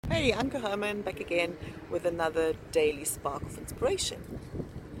Hey, Anke Herman back again with another daily spark of inspiration.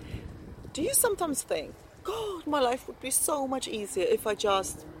 Do you sometimes think, God, my life would be so much easier if I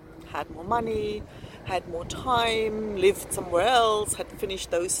just had more money, had more time, lived somewhere else, had finished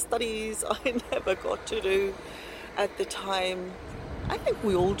those studies I never got to do at the time? I think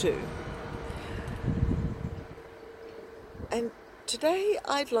we all do. And today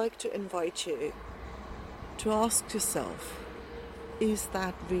I'd like to invite you to ask yourself, is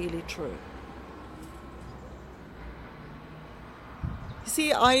that really true? You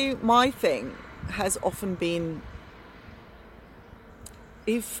see, my thing has often been,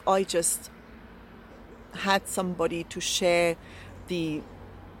 if I just had somebody to share the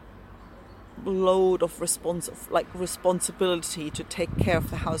load of responsibility to take care of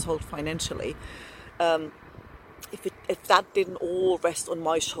the household financially, if that didn't all rest on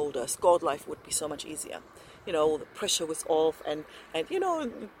my shoulders, God, life would be so much easier. The pressure was off, and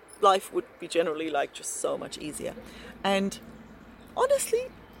life would be generally just so much easier. And honestly,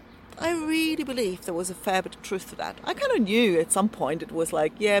 I really believe there was a fair bit of truth to that. I kind of knew at some point it was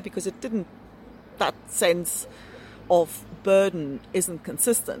because it didn't, that sense of burden isn't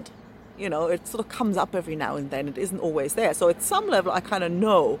consistent. It sort of comes up every now and then. It isn't always there. So at some level, I kind of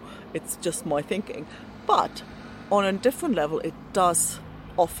know it's just my thinking. But on a different level, it does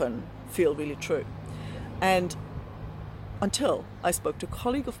often feel really true. And until I spoke to a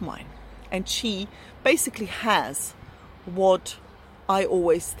colleague of mine, and she basically has what I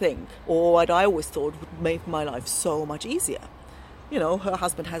always think, or what I always thought would make my life so much easier. Her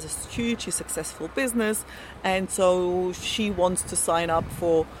husband has a hugely successful business, and so she wants to sign up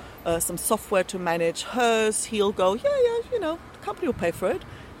for some software to manage hers. He'll go, the company will pay for it.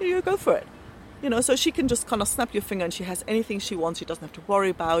 You go for it. So she can just kind of snap your finger and she has anything she wants. She doesn't have to worry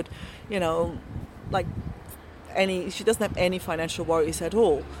about, she doesn't have any financial worries at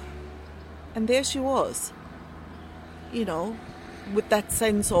all. And there she was, with that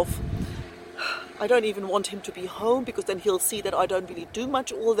sense of, I don't even want him to be home because then he'll see that I don't really do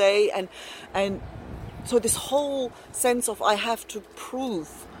much all day. And so this whole sense of I have to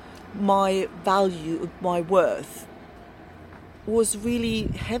prove my value, my worth, was really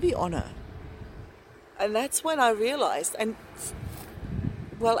heavy on her. And that's when I realized,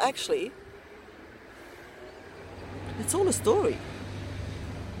 actually, it's all a story.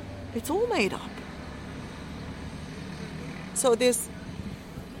 It's all made up. So there's,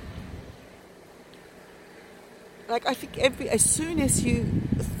 I think as soon as you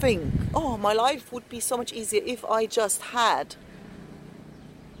think, oh, my life would be so much easier if I just had,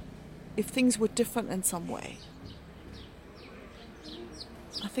 if things were different in some way,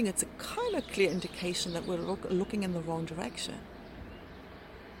 I think it's a kind of clear indication that we're looking in the wrong direction.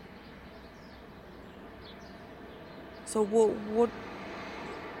 So what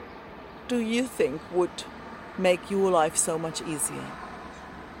do you think would make your life so much easier?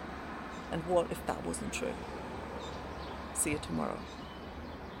 And what if that wasn't true? See you tomorrow.